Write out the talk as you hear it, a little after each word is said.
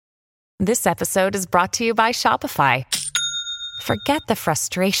This episode is brought to you by Shopify. Forget the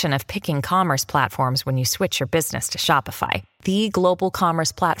frustration of picking commerce platforms when you switch your business to Shopify, the global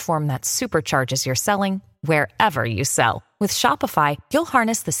commerce platform that supercharges your selling wherever you sell. With Shopify, you'll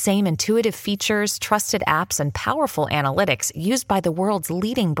harness the same intuitive features, trusted apps, and powerful analytics used by the world's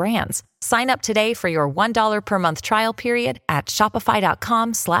leading brands. Sign up today for your $1 per month trial period at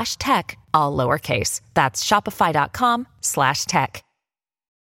shopify.com/tech, all lowercase. That's shopify.com/tech.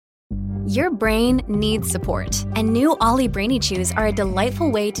 Your brain needs support, and new Ollie Brainy Chews are a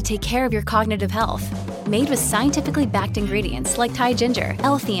delightful way to take care of your cognitive health. Made with scientifically backed ingredients like Thai ginger,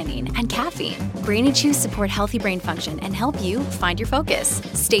 L-theanine, and caffeine, Brainy Chews support healthy brain function and help you find your focus,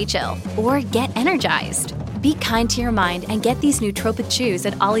 stay chill, or get energized. Be kind to your mind and get these nootropic chews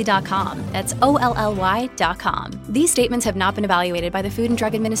at ollie.com. That's OLLY.com. These statements have not been evaluated by the Food and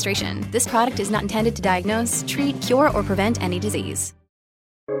Drug Administration. This product is not intended to diagnose, treat, cure, or prevent any disease.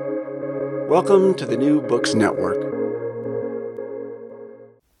 Welcome to the New Books Network.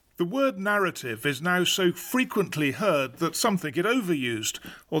 The word narrative is now so frequently heard that some think it overused,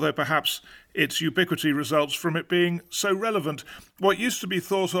 although perhaps its ubiquity results from it being so relevant. What used to be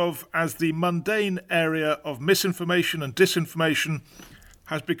thought of as the mundane area of misinformation and disinformation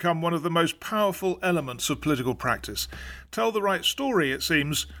has become one of the most powerful elements of political practice. Tell the right story, it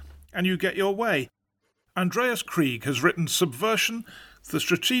seems, and you get your way. Andreas Krieg has written Subversion, the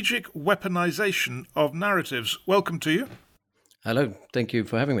Strategic Weaponization of Narratives. Welcome to you. Hello, thank you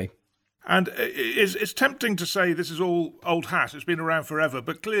for having me. And it's tempting to say this is all old hat, it's been around forever,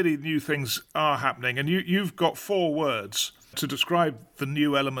 but clearly new things are happening. And you've got 4 words to describe the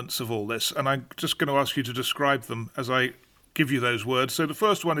new elements of all this, and I'm just going to ask you to describe them as I give you those words. So the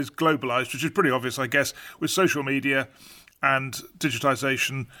first one is globalized, which is pretty obvious, I guess, with social media and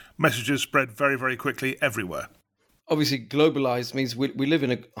digitization, messages spread very, very quickly everywhere. Obviously, globalized means we live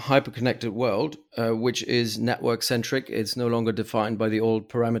in a hyper-connected world, which is network-centric. It's no longer defined by the old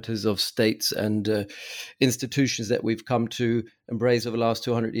parameters of states and institutions that we've come to embrace over the last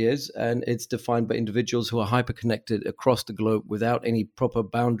 200 years. And it's defined by individuals who are hyper-connected across the globe without any proper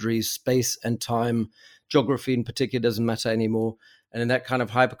boundaries, space and time. Geography in particular doesn't matter anymore. And in that kind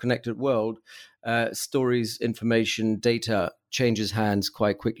of hyper-connected world, stories, information, data changes hands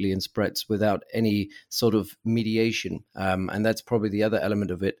quite quickly and spreads without any sort of mediation. And that's probably the other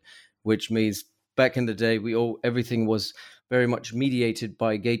element of it, which means back in the day, everything was very much mediated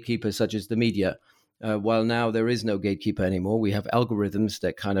by gatekeepers such as the media. While now there is no gatekeeper anymore, we have algorithms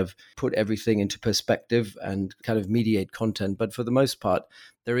that kind of put everything into perspective and kind of mediate content. But for the most part,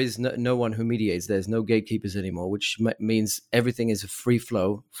 there is no one who mediates. There's no gatekeepers anymore, which means everything is a free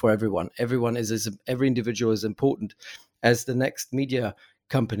flow for everyone. Every individual is important as the next media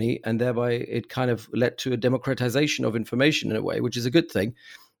company, and thereby it kind of led to a democratization of information in a way, which is a good thing,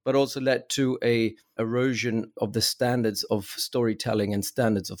 but also led to a erosion of the standards of storytelling and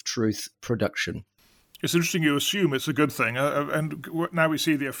standards of truth production. It's interesting you assume it's a good thing, and now we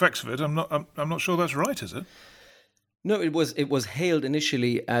see the effects of it. I'm not sure that's right, is it? No, it was hailed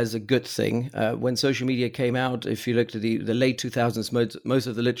initially as a good thing. When social media came out, if you looked at the late 2000s, most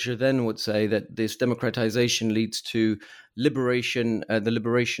of the literature then would say that this democratization leads to liberation, the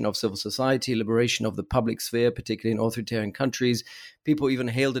liberation of civil society, liberation of the public sphere, particularly in authoritarian countries. People even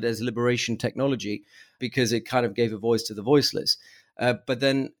hailed it as liberation technology because it kind of gave a voice to the voiceless. But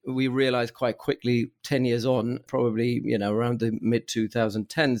then we realized quite quickly, 10 years on, probably around the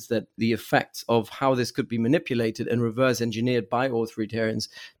mid-2010s, that the effects of how this could be manipulated and reverse engineered by authoritarians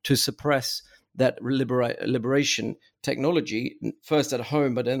to suppress that liberation technology, first at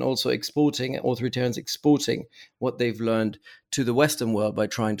home, but then also authoritarians exporting what they've learned to the Western world by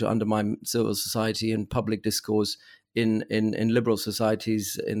trying to undermine civil society and public discourse in liberal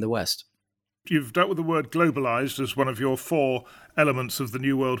societies in the West. You've dealt with the word globalized as one of your 4 elements of the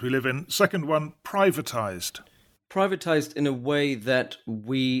new world we live in. Second one, privatized. Privatized in a way that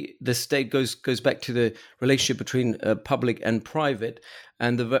the state goes back to the relationship between public and private,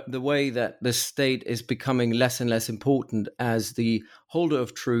 and the way that the state is becoming less and less important as the holder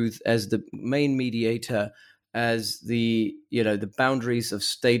of truth, as the main mediator, as the boundaries of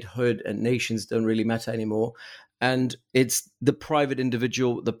statehood and nations don't really matter anymore. And it's the private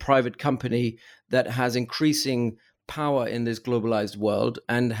individual, the private company that has increasing power in this globalized world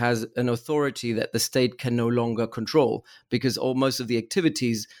and has an authority that the state can no longer control, because most of the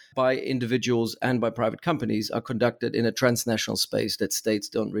activities by individuals and by private companies are conducted in a transnational space that states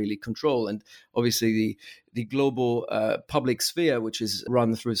don't really control. And obviously the global public sphere, which is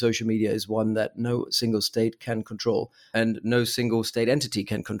run through social media, is one that no single state can control and no single state entity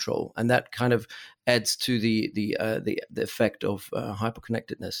can control. And that kind of adds to the effect of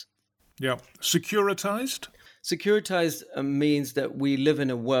hyperconnectedness. Yeah. Securitized? Securitized means that we live in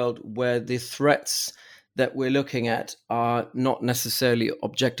a world where the threats that we're looking at are not necessarily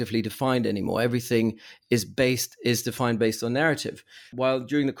objectively defined anymore. Everything is defined based on narrative. While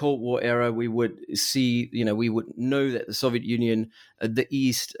during the Cold War era, we would we would know that the Soviet Union, the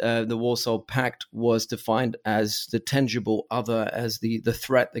East, the Warsaw Pact was defined as the tangible other, as the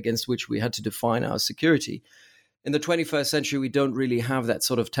threat against which we had to define our security. In the 21st century, we don't really have that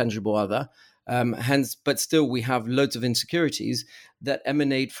sort of tangible other. But still, we have loads of insecurities that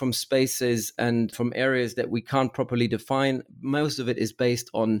emanate from spaces and from areas that we can't properly define. Most of it is based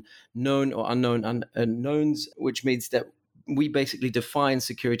on known or unknown unknowns, which means that we basically define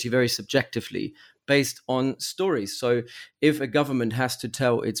security very subjectively based on stories. So if a government has to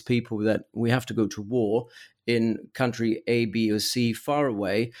tell its people that we have to go to war in country A, B, or C far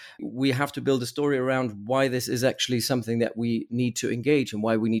away, we have to build a story around why this is actually something that we need to engage and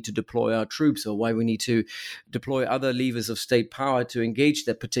why we need to deploy our troops or why we need to deploy other levers of state power to engage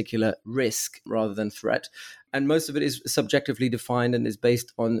that particular risk rather than threat. And most of it is subjectively defined and is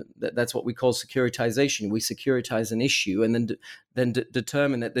based on that's what we call securitization. We securitize an issue and then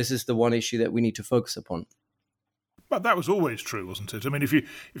determine that this is the one issue that we need to focus upon. But that was always true, wasn't it? I mean, if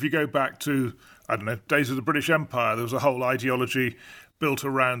you go back to, I don't know, days of the British Empire, there was a whole ideology built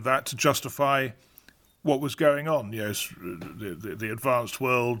around that to justify what was going on. Yes, the advanced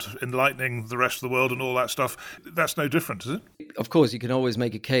world enlightening the rest of the world and all that stuff. That's no different, is it? Of course, you can always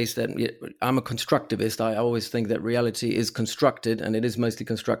make a case that I'm a constructivist. I always think that reality is constructed, and it is mostly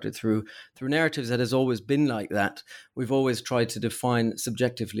constructed through narratives. That has always been like that. We've always tried to define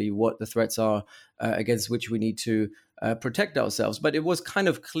subjectively what the threats are against which we need to protect ourselves. But it was kind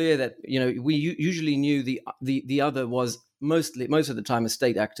of clear that we usually knew the other was most of the time a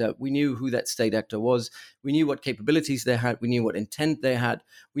state actor. We knew who that state actor was. We knew what capabilities they had. We knew what intent they had.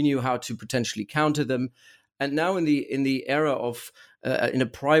 We knew how to potentially counter them. And now in the era of in a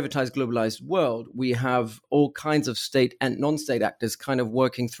privatized, globalized world, we have all kinds of state and non-state actors kind of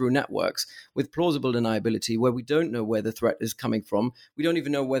working through networks with plausible deniability, where we don't know where the threat is coming from. We don't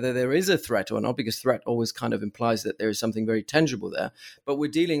even know whether there is a threat or not, because threat always kind of implies that there is something very tangible there. But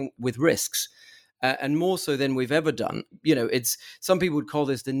we're dealing with risks. And more so than we've ever done. It's some people would call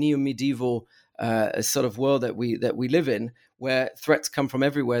this the neo-medieval sort of world that we live in, where threats come from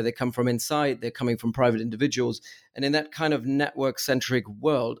everywhere. They come from inside. They're coming from private individuals. And in that kind of network-centric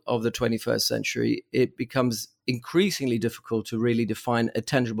world of the 21st century, it becomes increasingly difficult to really define a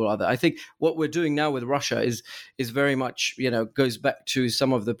tangible other. I think what we're doing now with Russia is very much goes back to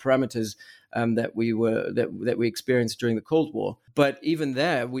some of the parameters that we experienced during the Cold War. But even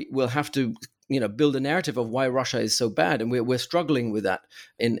there, we will have to build a narrative of why Russia is so bad. And we're struggling with that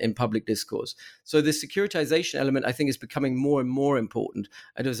in public discourse. So the securitization element, I think, is becoming more and more important.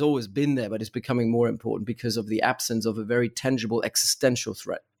 It has always been there, but it's becoming more important because of the absence of a very tangible existential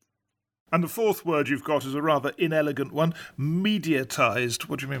threat. And the fourth word you've got is a rather inelegant one, mediatized.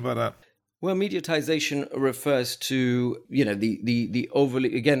 What do you mean by that? Well, mediatization refers to, the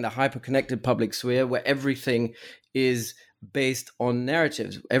overly, again, the hyper-connected public sphere where everything is based on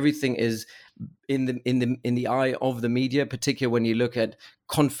narratives. Everything is in the eye of the media, particularly when you look at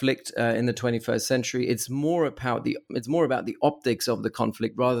conflict in the 21st century. It's more about the optics of the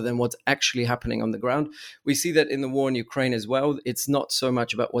conflict rather than what's actually happening on the ground. We see that in the war in Ukraine as well. It's not so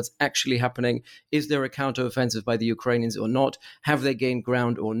much about what's actually happening. Is there a counteroffensive by the Ukrainians or not? Have they gained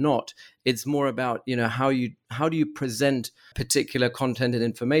ground or not? It's more about how do you present particular content and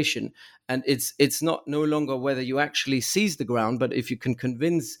information, and it's no longer whether you actually seize the ground, but if you can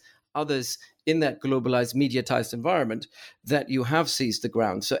convince others in that globalized, mediatized environment that you have seized the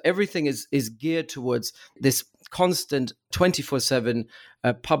ground. So everything is geared towards this constant 24/7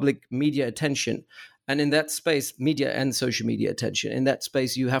 public media attention. And in that space, media and social media attention, in that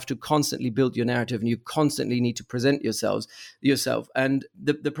space, you have to constantly build your narrative and you constantly need to present yourself. And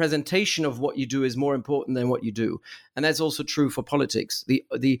the presentation of what you do is more important than what you do. And that's also true for politics.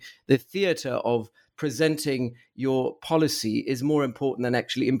 The theater of presenting your policy is more important than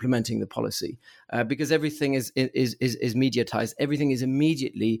actually implementing the policy, because everything is mediatized. Everything is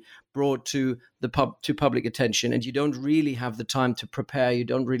immediately brought to public attention, and you don't really have the time to prepare. You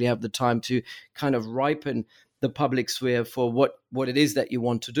don't really have the time to kind of ripen the public sphere for what it is that you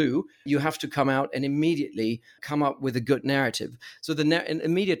want to do. You have to come out and immediately come up with a good narrative. So in a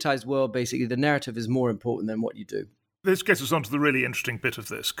mediatized world, basically, the narrative is more important than what you do. This gets us on to the really interesting bit of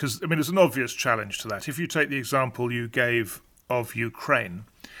this, because, there's an obvious challenge to that. If you take the example you gave of Ukraine,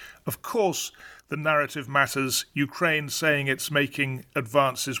 of course, the narrative matters. Ukraine saying it's making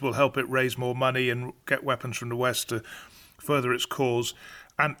advances will help it raise more money and get weapons from the West to further its cause.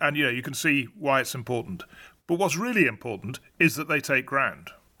 And you can see why it's important. But what's really important is that they take ground,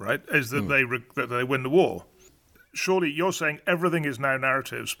 right? Is that they win the war. Surely you're saying everything is now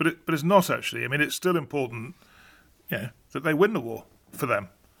narratives, but it's not actually. I mean, it's still important, that they win the war for them.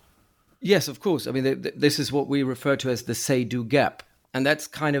 Yes, of course. I mean, this is what we refer to as the say-do gap. And that's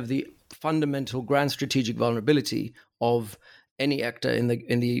kind of the fundamental grand strategic vulnerability of any actor in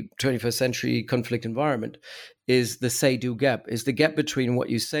the 21st century conflict environment, is the say-do gap, is the gap between what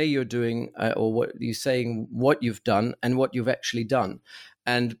you say you're doing or what you're saying, what you've done and what you've actually done.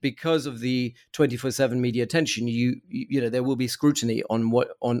 And because of the 24/7 media attention, you there will be scrutiny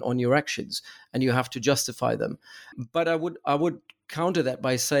on your actions, and you have to justify them. But I would counter that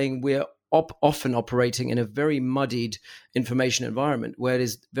by saying we're often operating in a very muddied information environment where it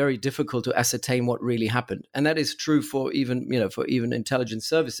is very difficult to ascertain what really happened. And that is true for even intelligence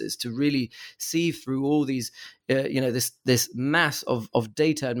services to really see through all these, this mass of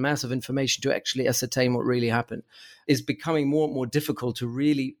data and mass of information to actually ascertain what really happened is becoming more and more difficult to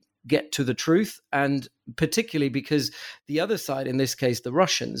really get to the truth. And particularly because the other side, in this case, the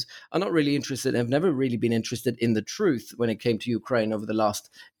Russians, are not really interested, have never really been interested in the truth when it came to Ukraine over the last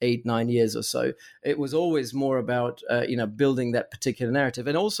 8-9 years or so. It was always more about, building that particular narrative.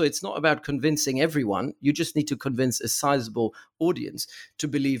 And also, it's not about convincing everyone. You just need to convince a sizable audience to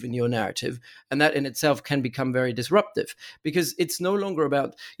believe in your narrative. And that in itself can become very disruptive because it's no longer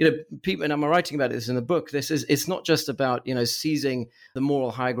about, people, and I'm writing about this in the book, it's not just about, seizing the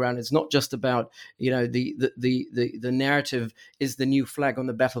moral high ground. It's not just about, the narrative is the new flag on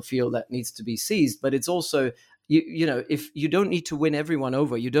the battlefield that needs to be seized, but it's also, if you don't need to win everyone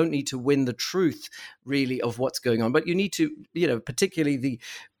over, you don't need to win the truth really of what's going on, but you need to, particularly the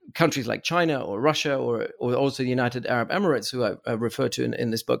countries like China or Russia or also the United Arab Emirates, who I refer to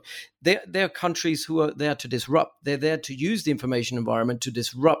in this book, they're countries who are there to disrupt. They're there to use the information environment to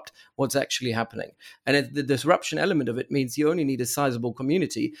disrupt what's actually happening. And the disruption element of it means you only need a sizable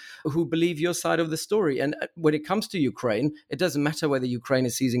community who believe your side of the story. And when it comes to Ukraine, it doesn't matter whether Ukraine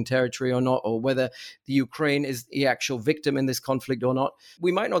is seizing territory or not, or whether the Ukraine is the actual victim in this conflict or not.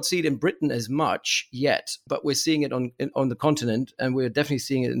 We might not see it in Britain as much yet, but we're seeing it on the continent, and we're definitely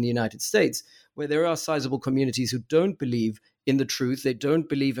seeing it in the United States, where there are sizable communities who don't believe in the truth. They don't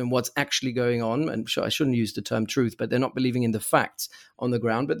believe in what's actually going on. And I shouldn't use the term truth, but they're not believing in the facts on the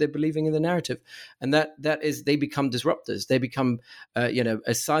ground, but they're believing in the narrative. And that is, they become disruptors. They become,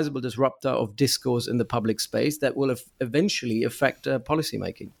 a sizable disruptor of discourse in the public space that will eventually affect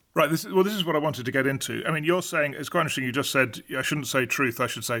policymaking. Right. This is what I wanted to get into. I mean, you're saying, it's quite interesting, you just said, I shouldn't say truth, I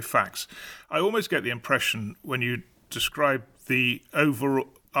should say facts. I almost get the impression when you describe the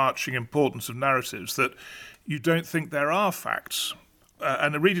overarching importance of narratives that you don't think there are facts.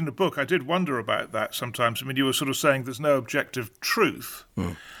 And reading the book, I did wonder about that sometimes. I mean, you were sort of saying there's no objective truth,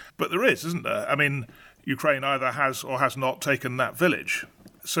 but there is, isn't there? I mean, Ukraine either has or has not taken that village.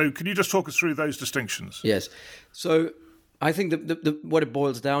 So can you just talk us through those distinctions? Yes. So I think what it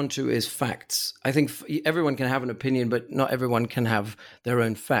boils down to is facts. I think everyone can have an opinion, but not everyone can have their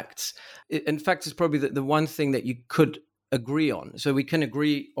own facts. And facts is probably the one thing that you could agree on. So we can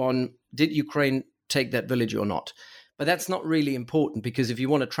agree on, did Ukraine take that village or not? But that's not really important, because if you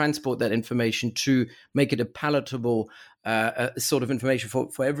want to transport that information to make it a palatable sort of information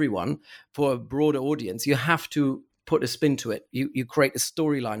for everyone, for a broader audience, you have to put a spin to it. You create a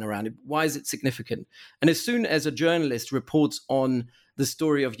storyline around it. Why is it significant? And as soon as a journalist reports on the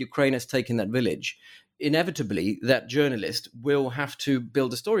story of Ukraine has taken that village, inevitably that journalist will have to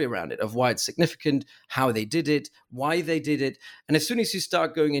build a story around it of why it's significant, how they did it, why they did it. And as soon as you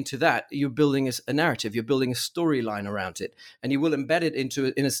start going into that, you're building a narrative, you're building a storyline around it. And you will embed it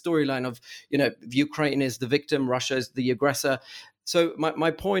in a storyline of, Ukraine is the victim, Russia is the aggressor. So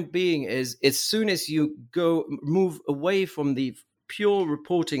my point being is, as soon as you move away from the pure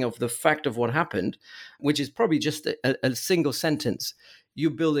reporting of the fact of what happened, which is probably just a single sentence, you're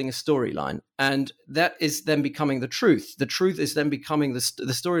building a storyline, and that is then becoming the truth. The truth is then becoming the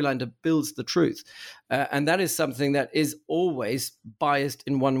storyline that builds the truth, and that is something that is always biased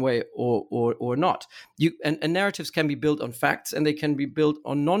in one way or not. And narratives can be built on facts, and they can be built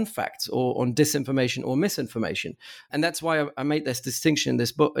on non-facts or on disinformation or misinformation, and that's why I made this distinction in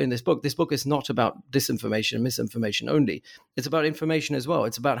this book. This book is not about disinformation and misinformation only. It's about information as well.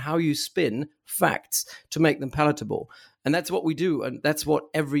 It's about how you spin facts to make them palatable. And that's what we do. And that's what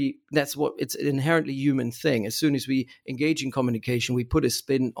it's an inherently human thing. As soon as we engage in communication, we put a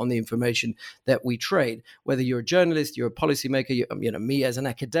spin on the information that we trade. Whether you're a journalist, you're a policymaker, me as an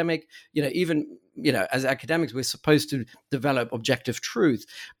academic, even as academics, we're supposed to develop objective truth.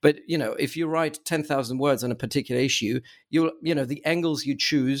 But, if you write 10,000 words on a particular issue, the angles you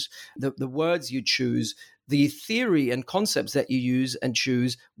choose, the words you choose, the theory and concepts that you use and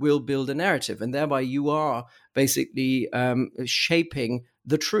choose will build a narrative. And thereby you are basically shaping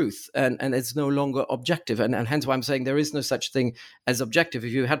the truth, and it's no longer objective. And hence why I'm saying there is no such thing as objective.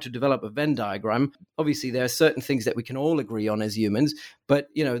 If you had to develop a Venn diagram, obviously there are certain things that we can all agree on as humans, but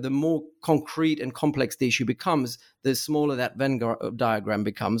the more concrete and complex the issue becomes, the smaller that Venn diagram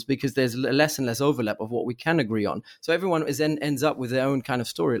becomes, because there's less and less overlap of what we can agree on. So everyone ends up with their own kind of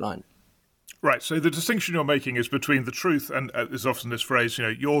storyline. Right, so the distinction you're making is between the truth, and there's often this phrase,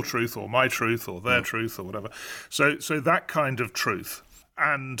 your truth or my truth or their truth or whatever. So that kind of truth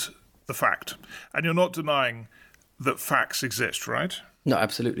and the fact. And you're not denying that facts exist, right? No,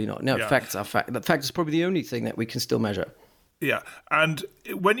 absolutely not. No, Facts are fact. The fact is probably the only thing that we can still measure. Yeah, and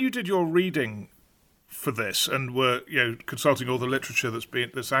when you did your reading for this and were consulting all the literature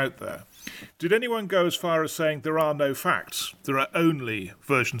that's out there, did anyone go as far as saying there are no facts, there are only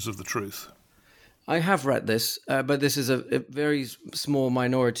versions of the truth? I have read this, but this is a very small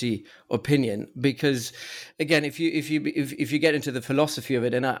minority opinion, because, again, if you get into the philosophy of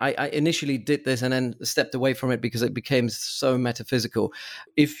it, and I initially did this and then stepped away from it because it became so metaphysical.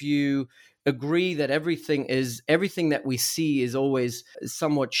 If you agree that everything that we see is always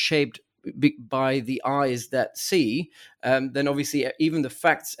somewhat shaped by the eyes that see, then obviously even the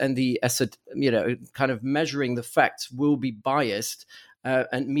facts and the kind of measuring the facts will be biased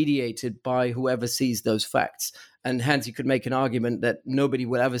and mediated by whoever sees those facts. And hence you could make an argument that nobody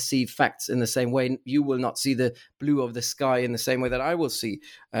will ever see facts in the same way. You will not see the blue of the sky in the same way that I will see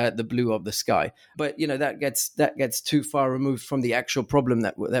the blue of the sky. But that gets too far removed from the actual problem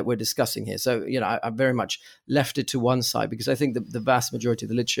that we're discussing here. So I very much left it to one side, because I think the vast majority of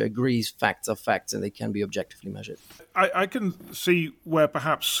the literature agrees facts are facts and they can be objectively measured. I can see where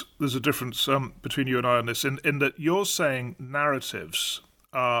perhaps there's a difference between you and I on this, in that you're saying narratives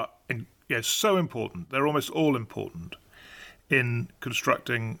are so important. They're almost all important in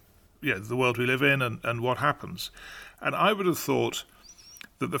constructing the world we live in and what happens. And I would have thought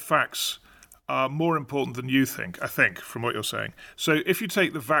that the facts are more important than you think, I think, from what you're saying. So if you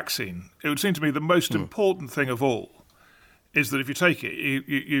take the vaccine, it would seem to me the most important thing of all is that if you take it,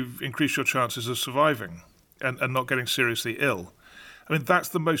 you've increased your chances of surviving and not getting seriously ill. I mean, that's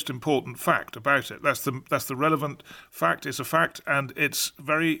the most important fact about it. That's the relevant fact. It's a fact, and it's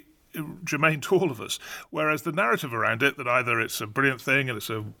very germane to all of us. Whereas the narrative around it, that either it's a brilliant thing and it's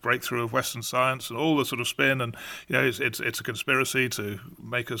a breakthrough of Western science and all the sort of spin, and it's a conspiracy to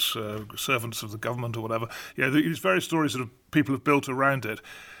make us servants of the government or whatever. These various stories that people have built around it,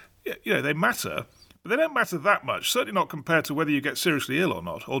 they matter, but they don't matter that much. Certainly not compared to whether you get seriously ill or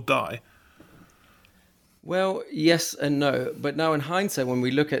not, or die. Well, yes and no. But now in hindsight, when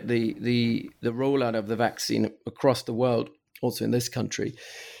we look at the rollout of the vaccine across the world, also in this country,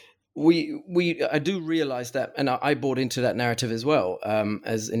 I do realize that, and I bought into that narrative as well,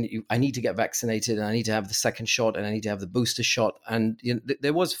 I need to get vaccinated, and I need to have the second shot, and I need to have the booster shot. And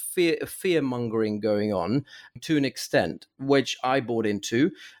there was fear mongering going on to an extent, which I bought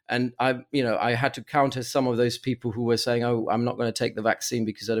into. And I had to counter some of those people who were saying, "Oh, I'm not going to take the vaccine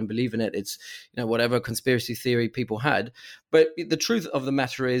because I don't believe in it." It's whatever conspiracy theory people had. But the truth of the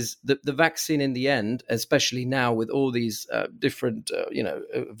matter is that the vaccine, in the end, especially now with all these different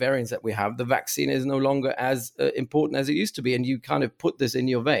variants that we have, the vaccine is no longer as important as it used to be. And you kind of put this in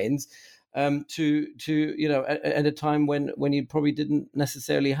your veins at a time when you probably didn't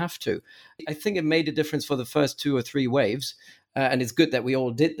necessarily have to. I think it made a difference for the first 2 or 3 waves. And it's good that we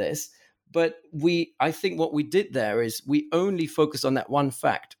all did this. But I think what we did there is we only focused on that one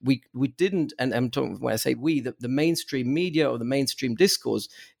fact. We didn't, and I'm talking when I say we, the mainstream media or the mainstream discourse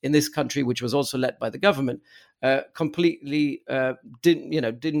in this country, which was also led by the government, completely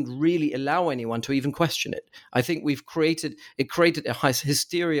didn't really allow anyone to even question it. I think it created a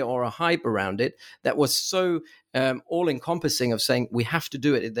hysteria or a hype around it that was so all-encompassing of saying we have to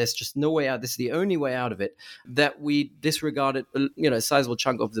do it. There's just no way out. This is the only way out of it, that we disregarded a sizable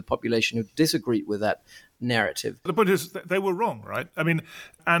chunk of the population who disagreed with that narrative. The point is they were wrong, right? I mean,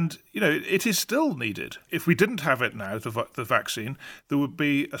 and it is still needed. If we didn't have it now, the vaccine, there would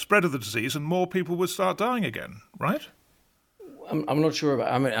be a spread of the disease and more people would start dying again, right? I'm not sure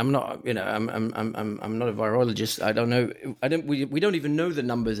about. I mean, I'm not. I'm not a virologist. I don't know. We don't even know the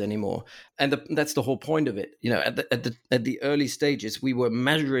numbers anymore, and that's the whole point of it. At the early stages, we were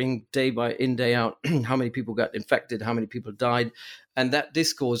measuring day day out how many people got infected, how many people died, and that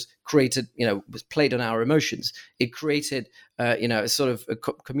discourse created, was played on our emotions. It created, a sort of a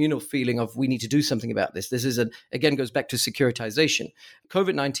communal feeling of we need to do something about this. This is again goes back to securitization.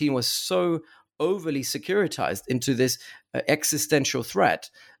 COVID-19 was so overly securitized into this existential threat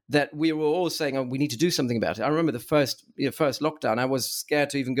that we were all saying, "Oh, we need to do something about it." I remember the first lockdown. I was scared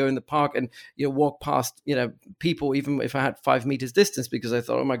to even go in the park and walk past people, even if I had 5 meters distance, because I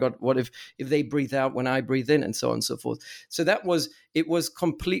thought, "Oh my God, what if they breathe out when I breathe in," and so on and so forth. So it was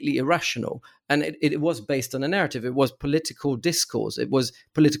completely irrational, and it was based on a narrative. It was political discourse. It was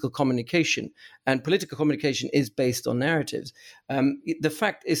political communication, and political communication is based on narratives. The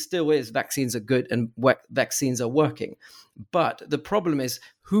fact still is vaccines are good and vaccines are working, but the problem is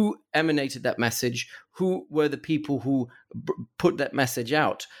who emanated that message, who were the people who put that message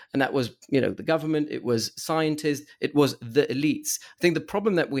out. And that was, the government, it was scientists, it was the elites. I think the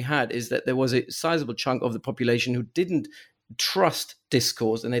problem that we had is that there was a sizable chunk of the population who didn't trust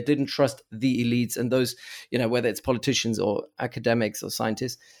discourse, and they didn't trust the elites and those, whether it's politicians or academics or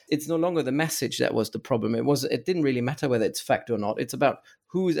scientists. It's no longer the message that was the problem. It didn't really matter whether it's fact or not. It's about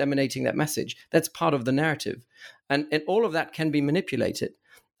who's emanating that message. That's part of the narrative. And all of that can be manipulated.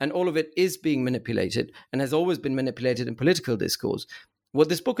 And all of it is being manipulated and has always been manipulated in political discourse. What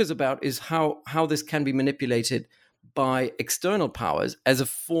this book is about is how this can be manipulated by external powers as a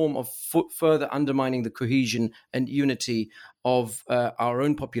form of further undermining the cohesion and unity of our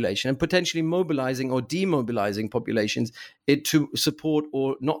own population, and potentially mobilizing or demobilizing populations to support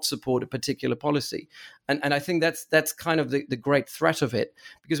or not support a particular policy. And I think that's kind of the great threat of it,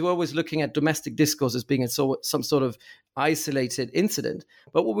 because we're always looking at domestic discourse as being some sort of isolated incident.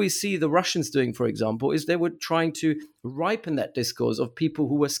 But what we see the Russians doing, for example, is they were trying to ripen that discourse of people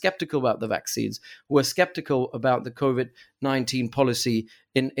who were skeptical about the vaccines, who were skeptical about the COVID-19 policy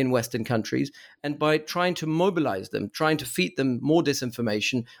in Western countries, and by trying to mobilize them, trying to feed them more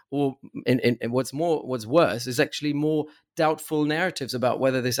disinformation, or in what's worse is actually more doubtful narratives about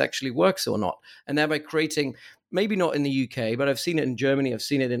whether this actually works or not, and thereby creating, maybe not in the UK, but I've seen it in Germany, I've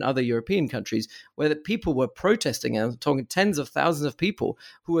seen it in other European countries, where the people were protesting, and I'm talking tens of thousands of people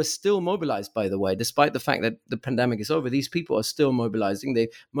who are still mobilized, by the way, despite the fact that the pandemic is over. These people are still mobilizing. They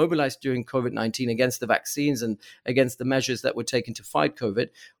mobilized during COVID-19 against the vaccines and against the measures that were taken to fight COVID,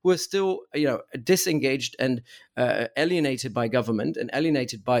 who are still, disengaged and alienated by government and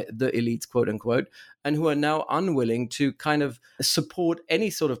alienated by the elites, quote unquote, and who are now unwilling to kind of support any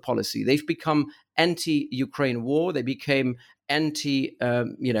sort of policy. They've become anti-Ukraine war. They became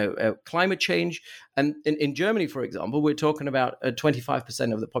anti-climate change. And in Germany, for example, we're talking about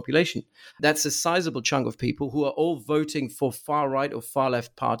 25% of the population. That's a sizable chunk of people who are all voting for far right or far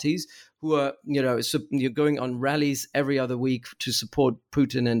left parties, who are, you're going on rallies every other week to support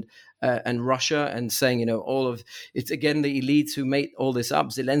Putin and Russia, and saying, all of it's again the elites who made all this up.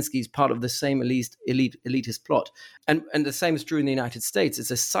 Zelensky's part of the same elitist plot, and the same is true in the United States.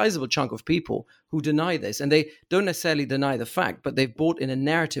 It's a sizable chunk of people who deny this, and they don't necessarily deny the fact, but they've bought in a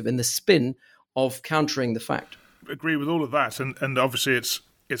narrative and the spin of countering the fact. Agree with all of that, and obviously it's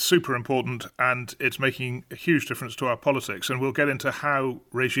super important, and it's making a huge difference to our politics. And we'll get into how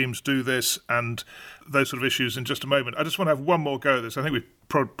regimes do this and those sort of issues in just a moment. I just want to have one more go at this. I think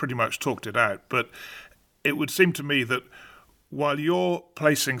we've pretty much talked it out, but it would seem to me that while you're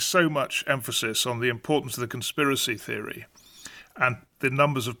placing so much emphasis on the importance of the conspiracy theory and the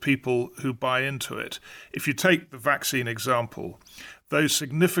numbers of people who buy into it, if you take the vaccine example, those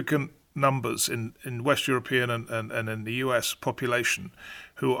significant numbers in West European and in the US population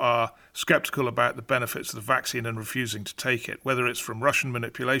who are skeptical about the benefits of the vaccine and refusing to take it, whether it's from Russian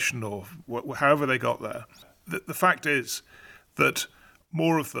manipulation or however they got there. The fact is that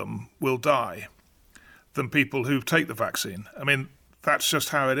more of them will die than people who take the vaccine. I mean, that's just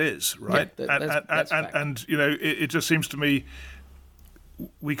how it is, right? Yeah, and it just seems to me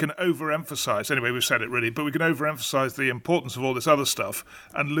we can overemphasize, anyway, we've said it really, but we can overemphasize the importance of all this other stuff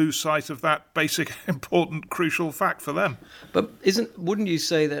and lose sight of that basic, important, crucial fact for them. But wouldn't you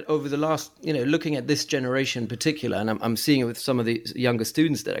say that over the last, looking at this generation in particular, and I'm seeing it with some of the younger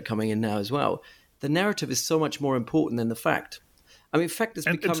students that are coming in now as well, the narrative is so much more important than the fact. I mean, fact has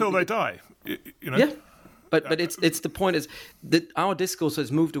become... Until they die, Yeah. But it's the point is that our discourse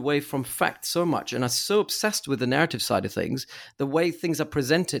has moved away from fact so much and are so obsessed with the narrative side of things, the way things are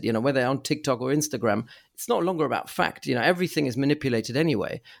presented, whether on TikTok or Instagram, it's no longer about fact. Everything is manipulated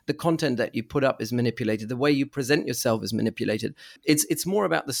anyway. The content that you put up is manipulated. The way you present yourself is manipulated. It's more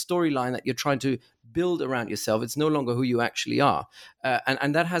about the storyline that you're trying to build around yourself. It's no longer who you actually are.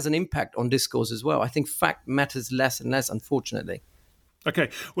 And that has an impact on discourse as well. I think fact matters less and less, unfortunately. Okay,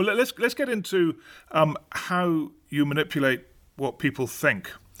 well, let's get into how you manipulate what people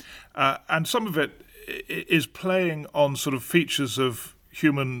think. And some of it is playing on sort of features of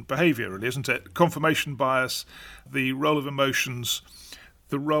human behaviour, really, isn't it? Confirmation bias, the role of emotions,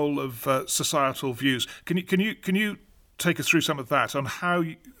 the role of societal views. Can you take us through some of that on how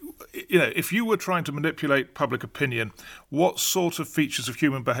if you were trying to manipulate public opinion, what sort of features of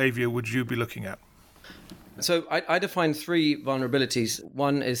human behaviour would you be looking at? So I define three vulnerabilities.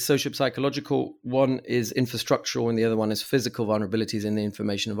 One is socio-psychological, one is infrastructural, and the other one is physical vulnerabilities in the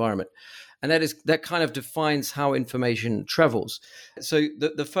information environment. And that kind of defines how information travels. So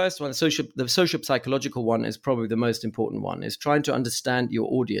the first one, the socio-psychological one, is probably the most important one, is trying to understand your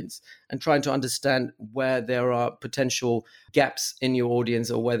audience and trying to understand where there are potential gaps in your audience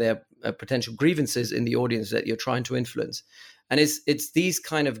or where there are potential grievances in the audience that you're trying to influence. And it's these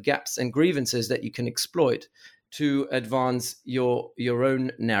kind of gaps and grievances that you can exploit to advance your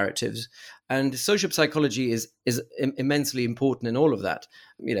own narratives. And social psychology is immensely important in all of that.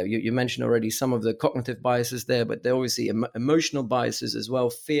 You mentioned already some of the cognitive biases there, but there are obviously emotional biases as well,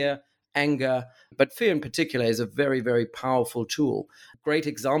 fear, anger. But fear in particular is a very, very powerful tool. Great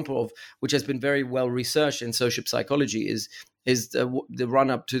example of which has been very well researched in social psychology is the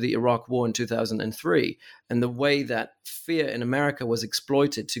run-up to the Iraq War in 2003, and the way that fear in America was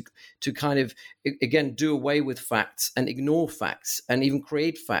exploited to kind of, again, do away with facts and ignore facts and even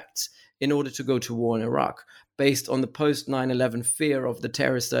create facts in order to go to war in Iraq, based on the post-9/11 fear of the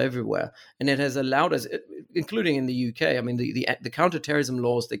terrorists are everywhere. And it has allowed us, including in the UK, I mean, the counterterrorism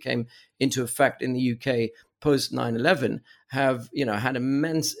laws that came into effect in the UK post 9/11 have had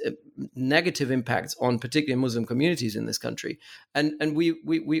immense negative impacts on particularly Muslim communities in this country, and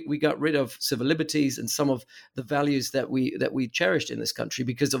we got rid of civil liberties and some of the values that we cherished in this country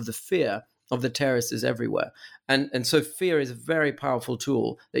because of the fear of the terrorists is everywhere. And so fear is a very powerful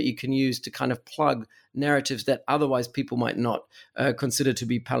tool that you can use to kind of plug narratives that otherwise people might not consider to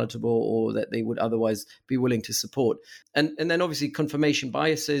be palatable or that they would otherwise be willing to support. And then obviously confirmation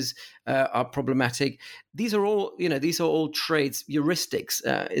biases are problematic. These are all traits, heuristics,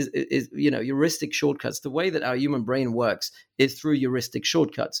 heuristic shortcuts. The way that our human brain works is through heuristic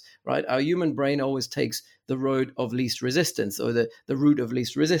shortcuts, right? Our human brain always takes the road of least resistance, or the route of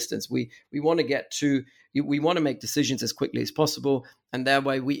least resistance. We want to make decisions as quickly as possible, and that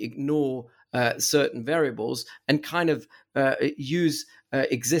way we ignore certain variables and kind of use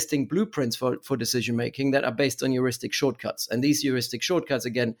existing blueprints for decision making that are based on heuristic shortcuts. And these heuristic shortcuts,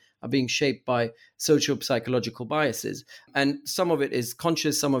 again, are being shaped by social psychological biases. And some of it is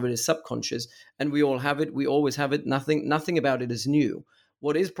conscious, some of it is subconscious, and we all have it. We always have it. Nothing about it is new.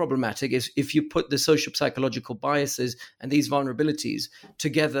 What is problematic is if you put the social psychological biases and these vulnerabilities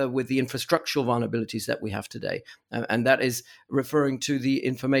together with the infrastructural vulnerabilities that we have today. And that is referring to the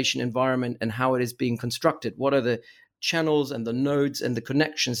information environment and how it is being constructed. What are the channels and the nodes and the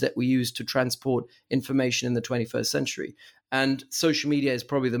connections that we use to transport information in the 21st century? And social media is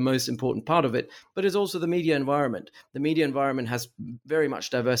probably the most important part of it, but it's also the media environment. The media environment has very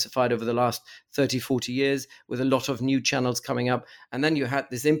much diversified over the last 30, 40 years with a lot of new channels coming up. And then you had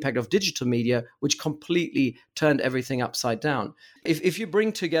this impact of digital media, which completely turned everything upside down. If you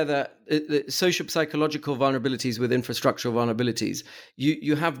bring together the social psychological vulnerabilities with infrastructural vulnerabilities,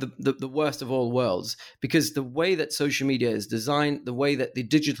 you have the worst of all worlds, because the way that social media is designed, the way that the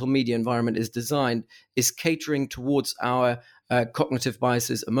digital media environment is designed, is catering towards our cognitive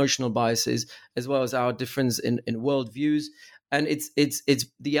biases, emotional biases, as well as our difference in worldviews. And it's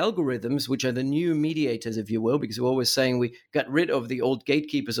the algorithms, which are the new mediators, if you will, because we're always saying we got rid of the old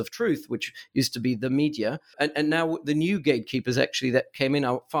gatekeepers of truth, which used to be the media. And now the new gatekeepers actually that came in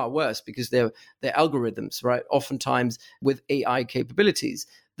are far worse, because they're algorithms, right? Oftentimes with AI capabilities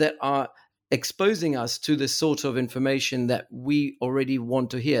that are exposing us to the sort of information that we already want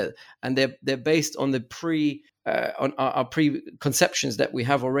to hear. And they're based on on our preconceptions that we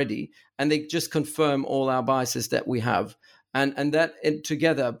have already. And they just confirm all our biases that we have. And that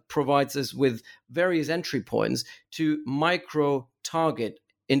together provides us with various entry points to micro target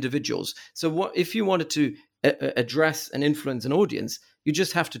individuals. So what if you wanted to address and influence an audience, you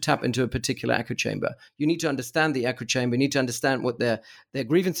just have to tap into a particular echo chamber. You need to understand the echo chamber. You need to understand what their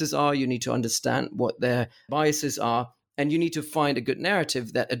grievances are. You need to understand what their biases are. And you need to find a good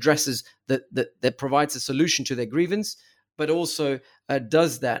narrative that addresses, that provides a solution to their grievance, but also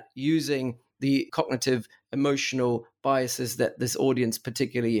does that using the cognitive, emotional biases that this audience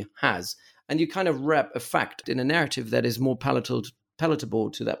particularly has. And you kind of wrap a fact in a narrative that is more palatable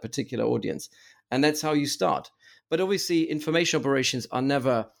to that particular audience. And that's how you start. But obviously, information operations are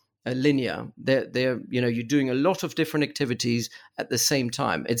never linear. They're you're doing a lot of different activities at the same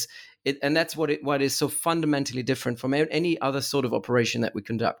time. And that's what is so fundamentally different from any other sort of operation that we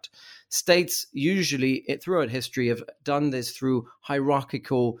conduct. States usually throughout history have done this through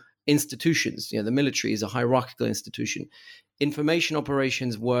hierarchical institutions. The military is a hierarchical institution. Information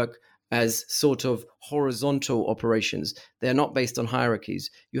operations work as sort of horizontal operations. They're not based on hierarchies.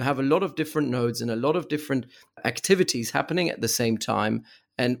 You have a lot of different nodes and a lot of different activities happening at the same time.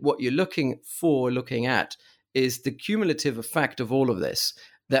 And what you're looking at is the cumulative effect of all of this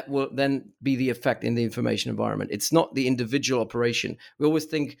that will then be the effect in the information environment. It's not the individual operation. We always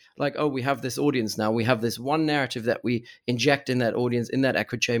think like, oh, we have this audience now. We have this one narrative that we inject in that audience, in that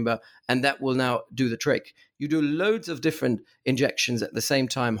echo chamber, and that will now do the trick. You do loads of different injections at the same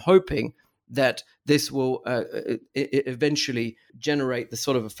time, hoping that this will eventually generate the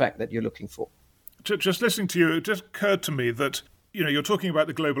sort of effect that you're looking for. Just listening to you, it just occurred to me that you're talking about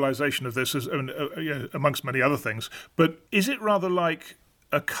the globalization of this as amongst many other things, but is it rather like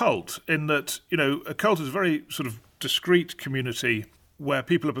a cult in that, a cult is a very sort of discrete community where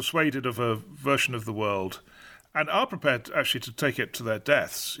people are persuaded of a version of the world and are prepared actually to take it to their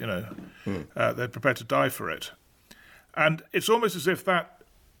deaths, they're prepared to die for it. And it's almost as if that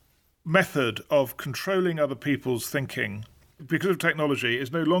method of controlling other people's thinking because of technology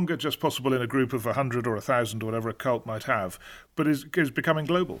is no longer just possible in a group of 100 or 1,000 or whatever a cult might have, but is becoming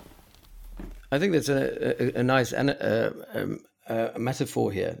global. I think that's a nice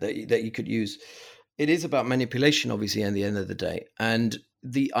metaphor here that you could use. It is about manipulation, obviously, at the end of the day. And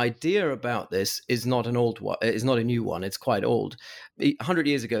the idea about this is not an old one. It's not a new one. It's quite old. 100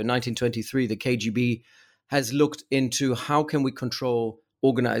 years ago, 1923, the KGB has looked into how can we control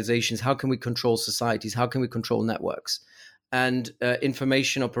organizations, how can we control societies, how can we control networks. And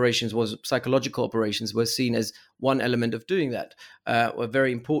information operations, psychological operations, were seen as one element of doing that, a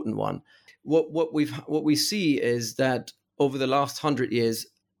very important one. What we see is that over the last 100 years,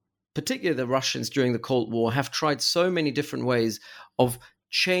 particularly the Russians during the Cold War, have tried so many different ways of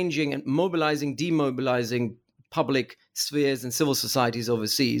changing and mobilizing, demobilizing public spheres and civil societies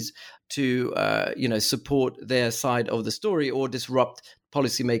overseas to support their side of the story or disrupt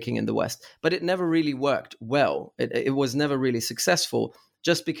policymaking in the West. But it never really worked well. It was never really successful,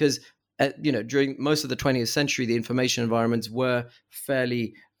 just because during most of the 20th century, the information environments were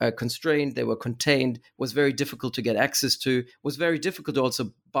fairly constrained. They were contained. Was very difficult to get access to. Was very difficult to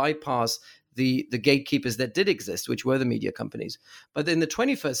also bypass the gatekeepers that did exist, which were the media companies. But in the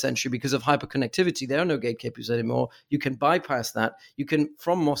 21st century, because of hyperconnectivity, there are no gatekeepers anymore. You can bypass that. You can,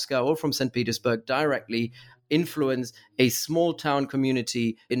 from Moscow or from St. Petersburg, directly influence a small town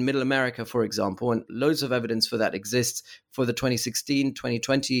community in Middle America, for example, and loads of evidence for that exists for the 2016,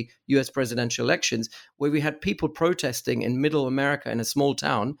 2020 US presidential elections, where we had people protesting in Middle America in a small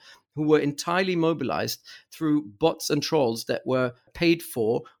town who were entirely mobilized through bots and trolls that were paid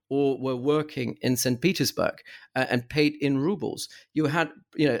for or were working in St. Petersburg and paid in rubles. You had,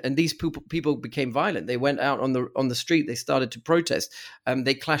 and these people became violent. They went out on the street. They started to protest.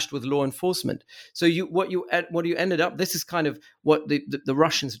 They clashed with law enforcement. So what you ended up, this is kind of what the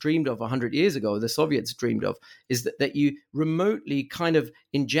Russians dreamed of 100 years ago, the Soviets dreamed of, is that you remotely kind of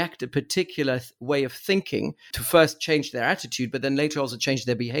inject a particular way of thinking to first change their attitude, but then later also change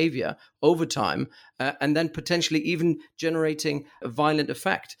their behavior over time, and then potentially even generating a violent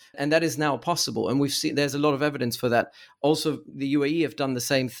effect. And that is now possible. And we've seen there's a lot of evidence for that. Also, the UAE have done the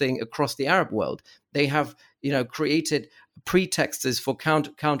same thing across the Arab world. They have, created pretexts for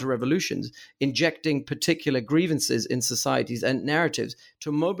counter revolutions, injecting particular grievances in societies and narratives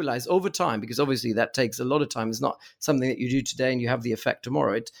to mobilize over time, because obviously that takes a lot of time. It's not something that you do today and you have the effect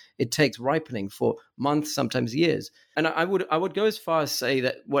tomorrow. It takes ripening for months, sometimes years. And I would go as far as say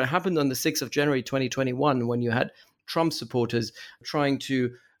that what happened on the 6th of January 2021, when you had Trump supporters trying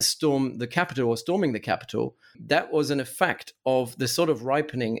to storming the Capitol, that was an effect of the sort of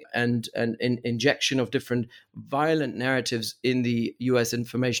ripening and injection of different violent narratives in the US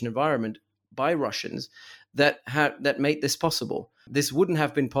information environment by Russians that made this possible. This wouldn't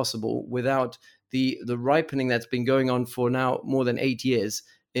have been possible without the ripening that's been going on for now more than 8 years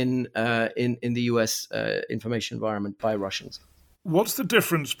in the US information environment by Russians. What's the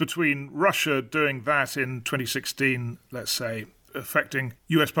difference between Russia doing that in 2016, let's say, affecting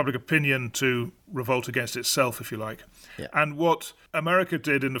US public opinion to revolt against itself, if you like, and what America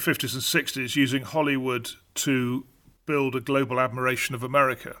did in the 50s and 60s using Hollywood to build a global admiration of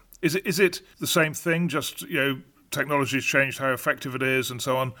America? Is it the same thing, just, technology's changed how effective it is and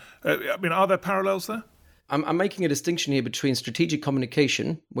so on? Are there parallels there? I'm making a distinction here between strategic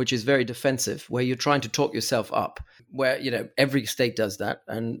communication, which is very defensive, where you're trying to talk yourself up, where, every state does that.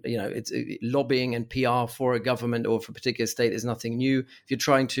 And, it's lobbying and PR for a government or for a particular state is nothing new. If you're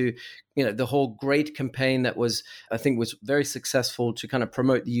trying to, the whole great campaign that I think was very successful to kind of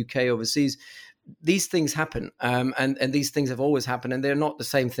promote the UK overseas, these things happen, and these things have always happened, and they're not the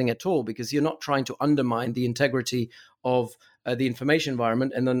same thing at all, because you're not trying to undermine the integrity of the information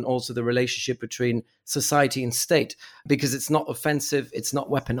environment, and then also the relationship between society and state, because it's not offensive, it's not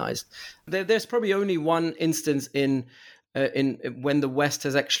weaponized. There's probably only one instance in when the West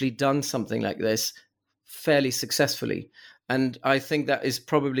has actually done something like this fairly successfully, and I think that is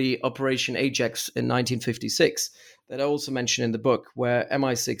probably Operation Ajax in 1956, that I also mentioned in the book, where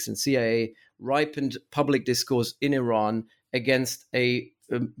MI6 and CIA ripened public discourse in Iran against a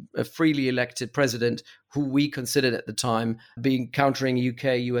freely elected president who we considered at the time being countering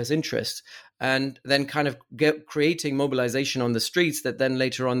UK-US interests, and then kind of creating mobilization on the streets that then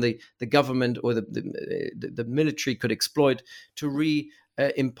later on the government or the military could exploit to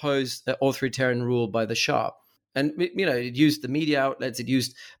reimpose authoritarian rule by the Shah. And, it used the media outlets, it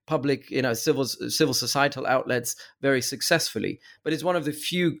used public, civil societal outlets very successfully. But it's one of the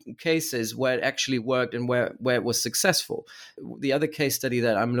few cases where it actually worked and where it was successful. The other case study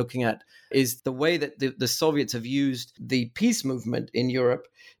that I'm looking at is the way that the Soviets have used the peace movement in Europe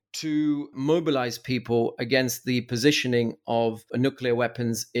to mobilize people against the positioning of nuclear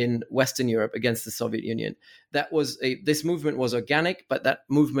weapons in Western Europe against the Soviet Union. This movement was organic, but that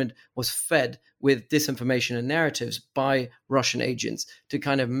movement was fed with disinformation and narratives by Russian agents to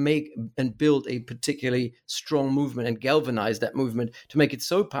kind of make and build a particularly strong movement and galvanize that movement to make it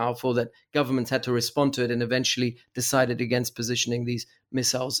so powerful that governments had to respond to it and eventually decided against positioning these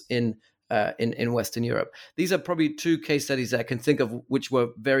missiles in Western Europe. These are probably two case studies that I can think of which were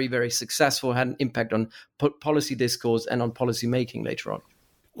very, very successful, had an impact on policy discourse and on policy making later on.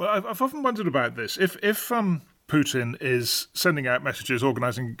 Well, I've often wondered about this. If Putin is sending out messages,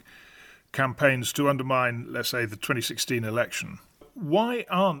 organizing campaigns to undermine, let's say, the 2016 election, why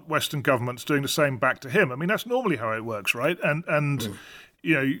aren't Western governments doing the same back to him? I mean, that's normally how it works, right? And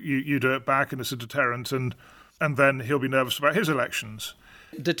you do it back, and it's a deterrent, and then he'll be nervous about his elections.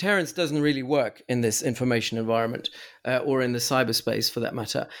 Deterrence doesn't really work in this information environment or in the cyberspace for that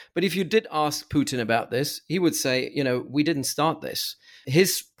matter. But if you did ask Putin about this, he would say, we didn't start this.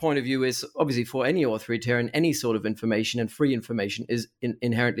 His point of view is obviously for any authoritarian, any sort of information and free information is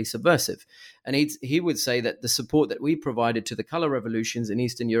inherently subversive. And he would say that the support that we provided to the color revolutions in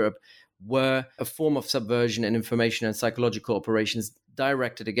Eastern Europe were a form of subversion and information and psychological operations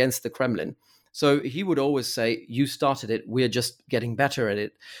directed against the Kremlin. So he would always say, you started it, we're just getting better at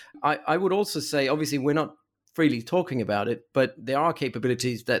it. I would also say, obviously, we're not freely talking about it, but there are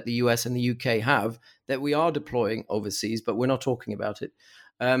capabilities that the US and the UK have that we are deploying overseas, but we're not talking about it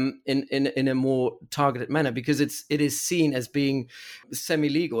in a more targeted manner because it is seen as being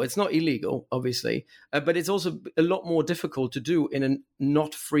semi-legal. It's not illegal, obviously, but it's also a lot more difficult to do in a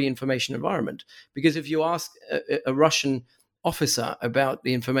not free information environment. Because if you ask a Russian officer about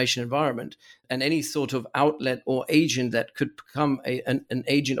the information environment and any sort of outlet or agent that could become an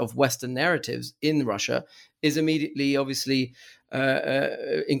agent of Western narratives in Russia is immediately, obviously,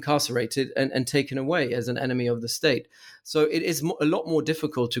 incarcerated and taken away as an enemy of the state. So it is a lot more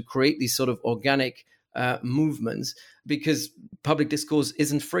difficult to create these sort of organic movements because public discourse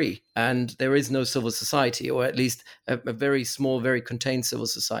isn't free and there is no civil society, or at least a very small, very contained civil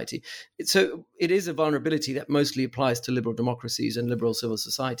society. So it is a vulnerability that mostly applies to liberal democracies and liberal civil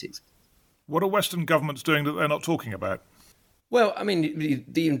societies. What are Western governments doing that they're not talking about? Well, I mean,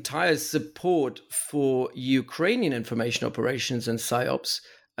 the entire support for Ukrainian information operations and PSYOPs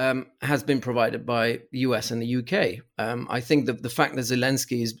has been provided by the US and the UK. I think that the fact that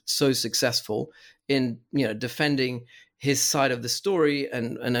Zelensky is so successful in defending his side of the story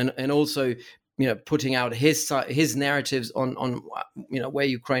and also putting out his narratives on where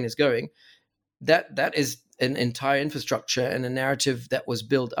Ukraine is going, that is an entire infrastructure and a narrative that was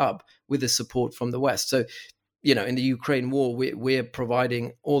built up with the support from the West. So in the Ukraine war, we're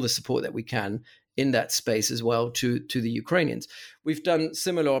providing all the support that we can in that space as well to the Ukrainians. We've done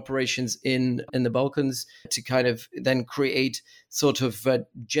similar operations in the Balkans to kind of then create sort of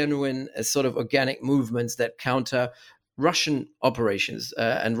genuine sort of organic movements that counter Russian operations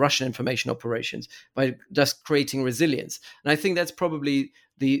and Russian information operations by just creating resilience. And I think that's probably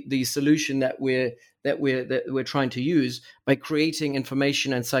the solution that we're trying to use by creating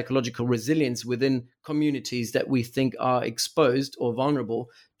information and psychological resilience within communities that we think are exposed or vulnerable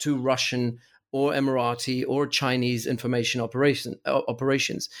to Russian or Emirati or Chinese information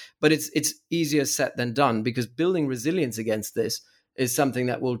operations. But it's easier said than done, because building resilience against this is something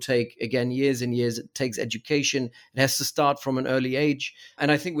that will take, again, years and years. It takes education. It has to start from an early age.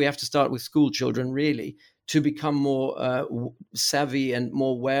 And I think we have to start with school children, really, to become more savvy and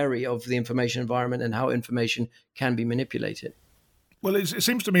more wary of the information environment and how information can be manipulated. Well, it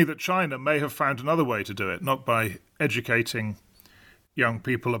seems to me that China may have found another way to do it, not by educating young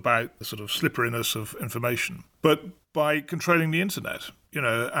people about the sort of slipperiness of information, but by controlling the internet.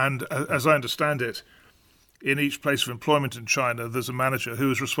 And as I understand it, in each place of employment in China, there's a manager who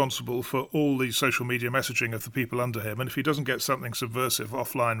is responsible for all the social media messaging of the people under him. And if he doesn't get something subversive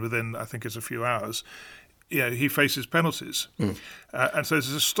offline within, I think it's a few hours, he faces penalties. And so there's this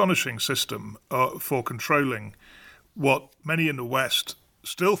astonishing system for controlling what many in the West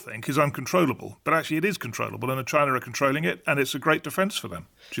still think is uncontrollable. But actually it is controllable, and China are controlling it, and it's a great defense for them.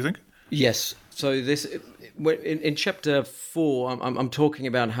 Do you think? Yes. So this in chapter 4, I'm talking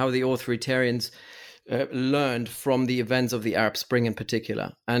about how the authoritarians learned from the events of the Arab Spring in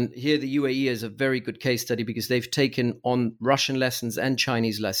particular. And here the UAE is a very good case study, because they've taken on Russian lessons and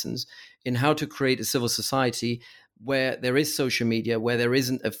Chinese lessons in how to create a civil society where there is social media, where there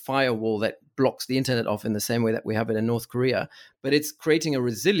isn't a firewall that blocks the internet off in the same way that we have it in North Korea, but it's creating a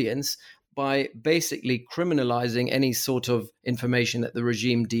resilience by basically criminalizing any sort of information that the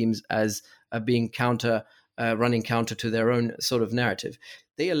regime deems as being running counter to their own sort of narrative.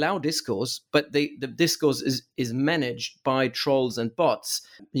 They allow discourse, but the discourse is managed by trolls and bots.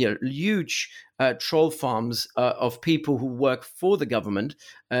 Huge troll farms of people who work for the government.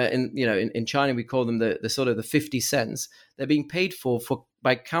 In China we call them the sort of the 50 cents. They're being paid for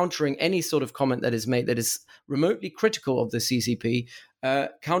by countering any sort of comment that is made that is remotely critical of the CCP,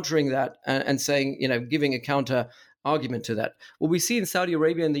 countering that and saying, giving a counter argument to that. What we see in Saudi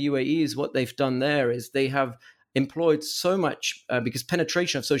Arabia and the UAE is what they've done there is they have employed so much, because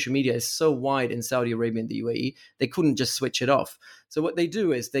penetration of social media is so wide in Saudi Arabia and the UAE, they couldn't just switch it off. So what they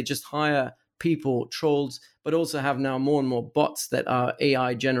do is they just hire people, trolls, but also have now more and more bots that are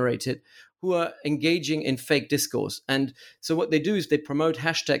AI generated, who are engaging in fake discourse. And so what they do is they promote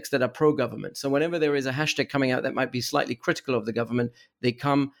hashtags that are pro-government. So whenever there is a hashtag coming out that might be slightly critical of the government, they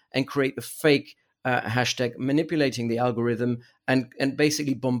come and create a fake hashtag, manipulating the algorithm and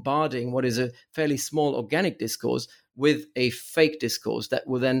basically bombarding what is a fairly small organic discourse with a fake discourse that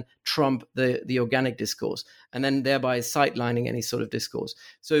will then trump the organic discourse, and then thereby sidelining any sort of discourse.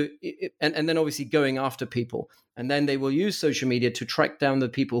 So, and then obviously going after people. And then they will use social media to track down the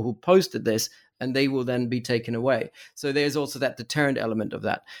people who posted this, and they will then be taken away. So there's also that deterrent element of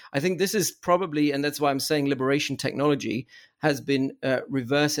that. I think this is probably, and that's why I'm saying liberation technology has been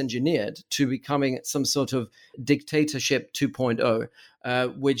reverse engineered to becoming some sort of dictatorship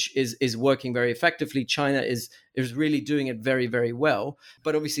 2.0, which is working very effectively. China is really doing it very, very well.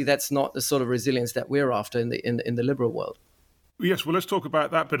 But obviously that's not the sort of resilience that we're after in the liberal world. Yes, well, let's talk about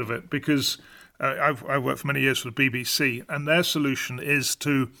that bit of it, because I've worked for many years for the BBC, and their solution is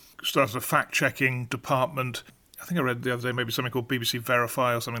to start a fact-checking department. I think I read the other day maybe something called BBC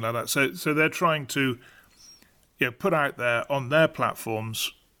Verify or something like that. So they're trying to put out there on their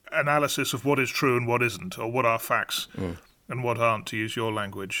platforms analysis of what is true and what isn't, or what are facts and what aren't, to use your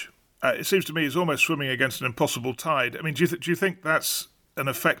language. It seems to me it's almost swimming against an impossible tide. I mean, do you think that's an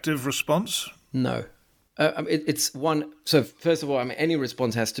effective response? No. It's one. So first of all, any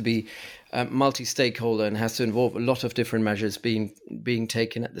response has to be multi-stakeholder and has to involve a lot of different measures being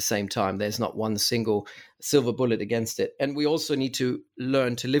taken at the same time. There's not one single silver bullet against it. And we also need to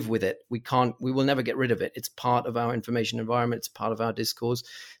learn to live with it. We will never get rid of it. It's part of our information environment. It's part of our discourse.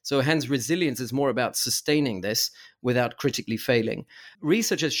 So hence resilience is more about sustaining this without critically failing.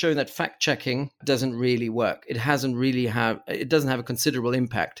 Research has shown that fact-checking doesn't really work. It doesn't have a considerable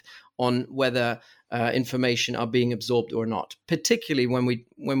impact on whether information are being absorbed or not, particularly when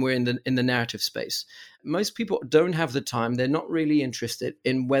we're in the narrative space. Most people don't have the time. They're not really interested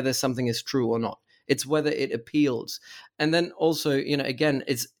in whether something is true or not. It's whether it appeals. And then also, again,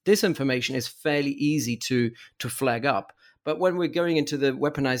 it's disinformation is fairly easy to flag up. But when we're going into the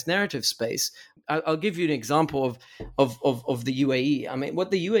weaponized narrative space, I'll give you an example of the UAE. I mean,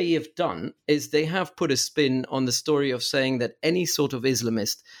 what the UAE have done is they have put a spin on the story of saying that any sort of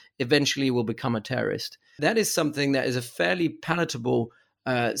Islamist eventually will become a terrorist. That is something that is a fairly palatable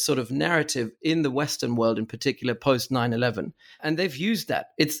sort of narrative in the Western world, in particular post 9/11, and they've used that.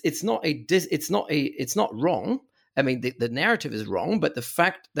 It's not wrong. I mean, the narrative is wrong, but the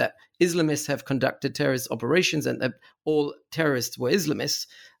fact that Islamists have conducted terrorist operations and that all terrorists were Islamists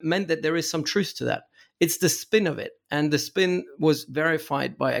meant that there is some truth to that. It's the spin of it. And the spin was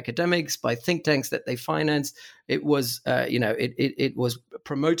verified by academics, by think tanks that they financed. It was, it was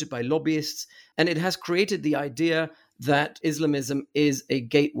promoted by lobbyists. And it has created the idea that Islamism is a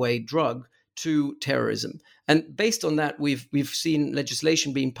gateway drug to terrorism. And based on that, we've seen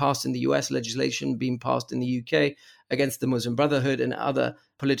legislation being passed in the US, legislation being passed in the UK against the Muslim Brotherhood and other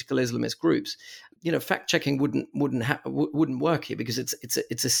political Islamist groups. Fact checking wouldn't work here because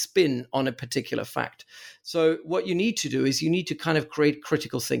it's a spin on a particular fact. So what you need to do is you need to kind of create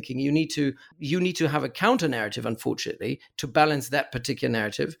critical thinking. You need to have a counter narrative, unfortunately, to balance that particular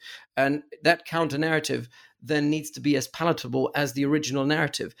narrative, and that counter narrative then needs to be as palatable as the original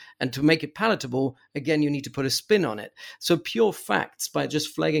narrative. And to make it palatable, again, you need to put a spin on it. So pure facts, by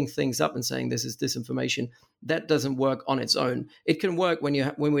just flagging things up and saying this is disinformation, that doesn't work on its own. It can work when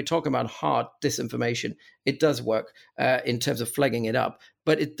we're talking about hard disinformation. It does work in terms of flagging it up,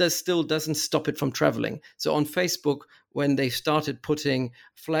 but it still doesn't stop it from traveling. So on Facebook, when they started putting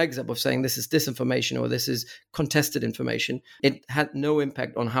flags up of saying this is disinformation or this is contested information, it had no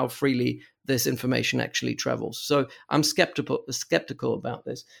impact on how freely this information actually travels. So I'm skeptical about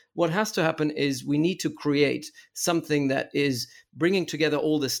this. What has to happen is we need to create something that is bringing together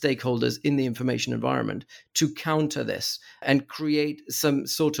all the stakeholders in the information environment to counter this and create some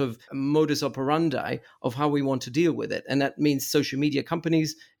sort of modus operandi of how we want to deal with it. And that means social media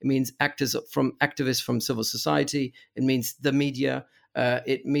companies, it means activists from civil society, it means the media,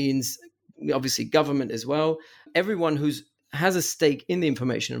 it means obviously government as well. Everyone has a stake in the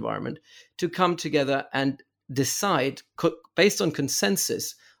information environment to come together and decide based on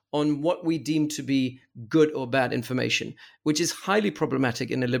consensus on what we deem to be good or bad information, which is highly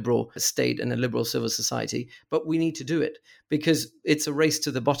problematic in a liberal state and a liberal civil society. But we need to do it because it's a race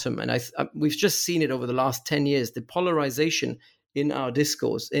to the bottom. And we've just seen it over the last 10 years. The polarization in our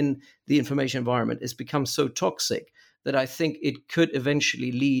discourse, in the information environment, has become so toxic that I think it could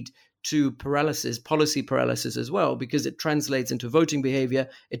eventually lead to policy paralysis as well, because it translates into voting behavior.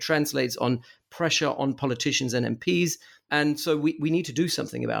 It translates on pressure on politicians and MPs. And so we need to do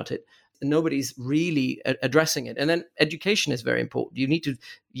something about it. Nobody's really addressing it. And then education is very important.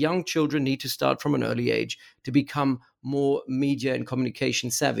 Young children need to start from an early age to become more media and communication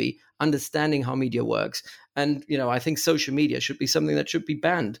savvy, understanding how media works. And, I think social media should be something that should be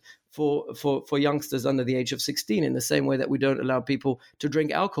banned for youngsters under the age of 16, in the same way that we don't allow people to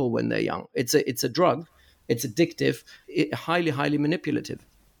drink alcohol when they're young. It's a drug. It's addictive, highly, highly manipulative.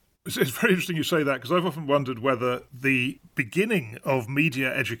 It's very interesting you say that, because I've often wondered whether the beginning of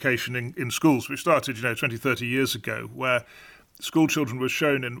media education in schools, which started 20, 30 years ago, where school children were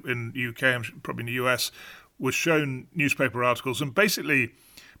shown in the UK and probably in the US, were shown newspaper articles and basically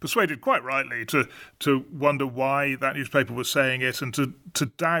persuaded quite rightly to wonder why that newspaper was saying it and to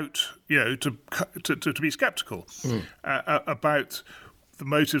doubt, to be sceptical about the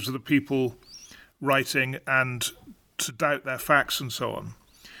motives of the people writing and to doubt their facts and so on.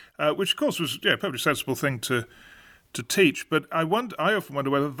 Which, of course, was a perfectly sensible thing to teach. But I often wonder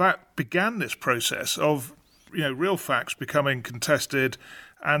whether that began this process of real facts becoming contested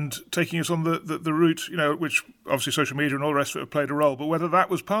and taking us on the route, which obviously social media and all the rest of it have played a role, but whether that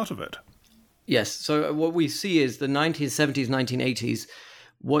was part of it. Yes. So what we see is the 1970s, 1980s,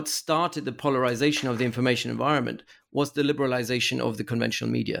 what started the polarization of the information environment was the liberalization of the conventional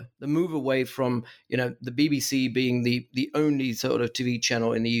media, the move away from, the BBC being the only sort of TV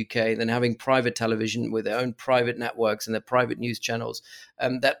channel in the UK, then having private television with their own private networks and their private news channels.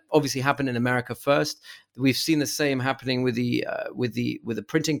 That obviously happened in America first. We've seen the same happening with the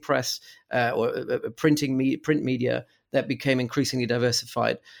printing press or print media that became increasingly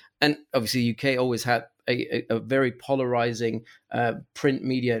diversified. And obviously, UK always had a very polarizing print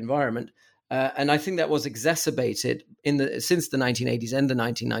media environment. And I think that was exacerbated since the 1980s and the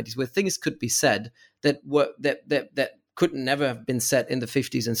 1990s, where things could be said that could never have been said in the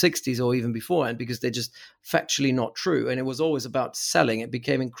 50s and 60s or even beforehand, because they're just factually not true. And it was always about selling. It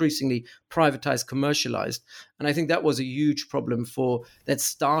became increasingly privatized, commercialized. And I think that was a huge problem that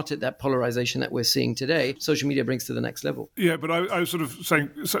started that polarization that we're seeing today. Social media brings to the next level. Yeah, but I was sort of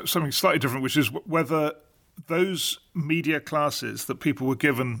saying something slightly different, which is whether those media classes that people were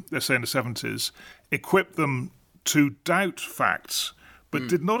given, let's say in the 70s, equipped them to doubt facts, but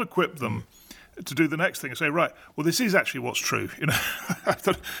did not equip them to do the next thing and say, right, well, this is actually what's true. I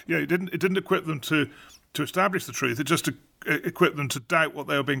thought, it didn't equip them to establish the truth. It just equipped them to doubt what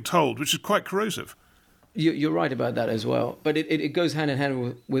they were being told, which is quite corrosive. You're right about that as well, but it goes hand in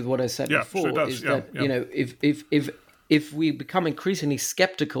hand with what I said before. Sure does. Is that if we become increasingly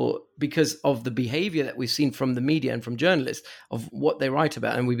skeptical because of the behavior that we've seen from the media and from journalists of what they write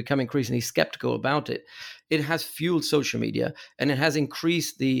about, and we become increasingly skeptical about it, it has fueled social media and it has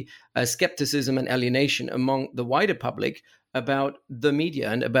increased the skepticism and alienation among the wider public about the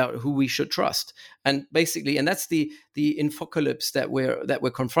media and about who we should trust. And basically, and that's the infocalypse that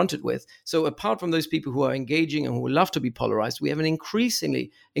we're confronted with. So apart from those people who are engaging and who love to be polarized, we have an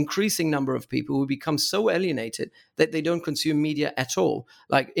increasing number of people who become so alienated that they don't consume media at all,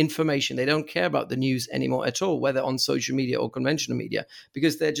 like information. They don't care about the news anymore at all, whether on social media or conventional media,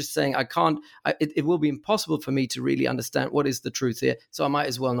 because they're just saying, it will be impossible for me to really understand what is the truth here, so I might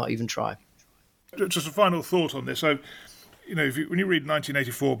as well not even try. Just a final thought on this. So, when you read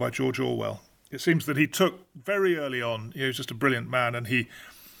 1984 by George Orwell, it seems that he took very early on, he was just a brilliant man, and he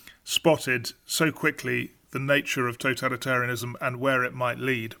spotted so quickly the nature of totalitarianism and where it might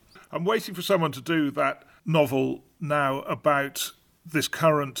lead. I'm waiting for someone to do that novel now about this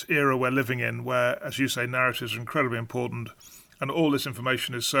current era we're living in, where, as you say, narratives are incredibly important and all this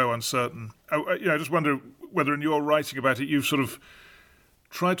information is so uncertain. I just wonder whether in your writing about it, you've sort of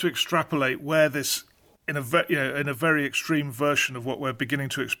tried to extrapolate where this, in a very extreme version of what we're beginning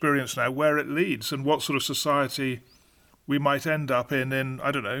to experience now, where it leads and what sort of society we might end up in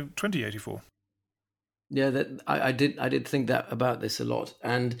 2084. Yeah, I did think that about this a lot,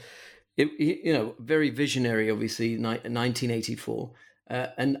 and it very visionary, obviously, 1984,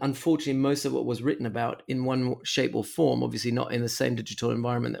 and unfortunately, most of what was written about in one shape or form, obviously not in the same digital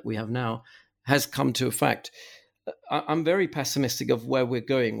environment that we have now, has come to effect. I'm very pessimistic of where we're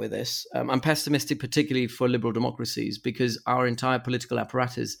going with this. I'm pessimistic particularly for liberal democracies because our entire political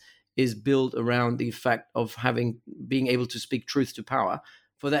apparatus is built around the fact of being able to speak truth to power.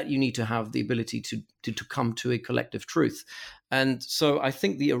 For that, you need to have the ability to come to a collective truth. And so I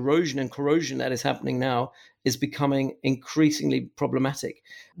think the erosion and corrosion that is happening now is becoming increasingly problematic.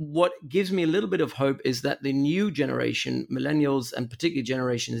 What gives me a little bit of hope is that the new generation, millennials and particularly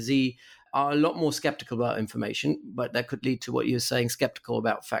Generation Z, are a lot more skeptical about information, but that could lead to what you're saying, skeptical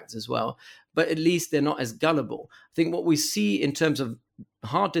about facts as well. But at least they're not as gullible. I think what we see in terms of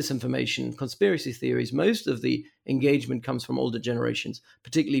hard disinformation, conspiracy theories, most of the engagement comes from older generations,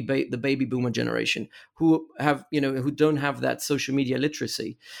 particularly the baby boomer generation, who don't have that social media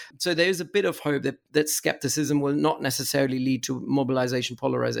literacy. So there is a bit of hope that skepticism will not necessarily lead to mobilization,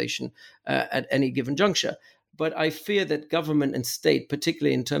 polarization at any given juncture. But I fear that government and state,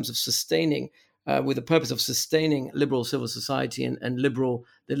 particularly in terms of sustaining, with the purpose of sustaining liberal civil society and the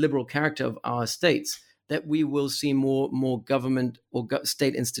liberal character of our states, that we will see more government or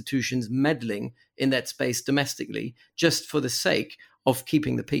state institutions meddling in that space domestically, just for the sake of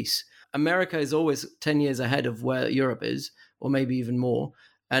keeping the peace. America is always 10 years ahead of where Europe is, or maybe even more.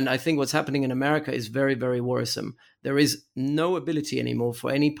 And I think what's happening in America is very, very worrisome. There is no ability anymore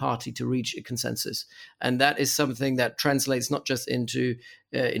for any party to reach a consensus. And that is something that translates not just into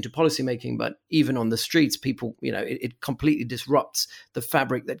policymaking, but even on the streets, people, it completely disrupts the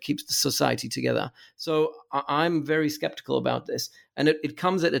fabric that keeps the society together. So I'm very skeptical about this. And it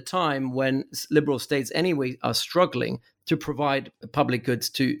comes at a time when liberal states anyway are struggling to provide public goods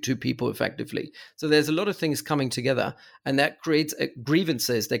to people effectively. So there's a lot of things coming together, and that creates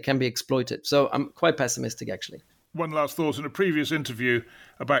grievances that can be exploited. So I'm quite pessimistic, actually. One last thought. In a previous interview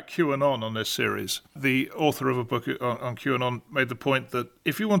about QAnon on this series, the author of a book on QAnon made the point that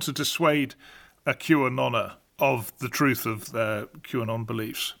if you want to dissuade a QAnoner of the truth of their QAnon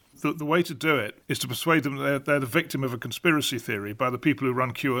beliefs, the way to do it is to persuade them that they're the victim of a conspiracy theory by the people who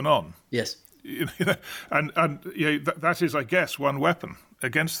run QAnon. Yes. That is, I guess, one weapon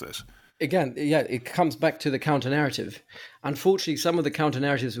against this. Again, it comes back to the counter-narrative. Unfortunately, some of the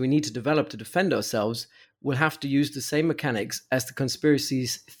counter-narratives we need to develop to defend ourselves will have to use the same mechanics as the conspiracy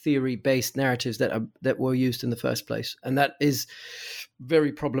theory-based narratives that were used in the first place, and that is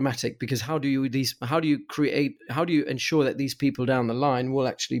very problematic. Because how do you ensure that these people down the line will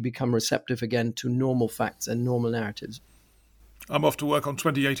actually become receptive again to normal facts and normal narratives? I'm off to work on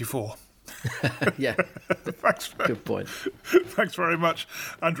 2084. Yeah. Thanks. Good point. Thanks very much,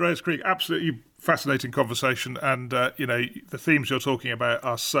 Andreas Krieg. Absolutely fascinating conversation, and the themes you're talking about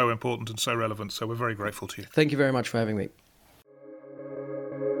are so important and so relevant. So we're very grateful to you. Thank you very much for having me.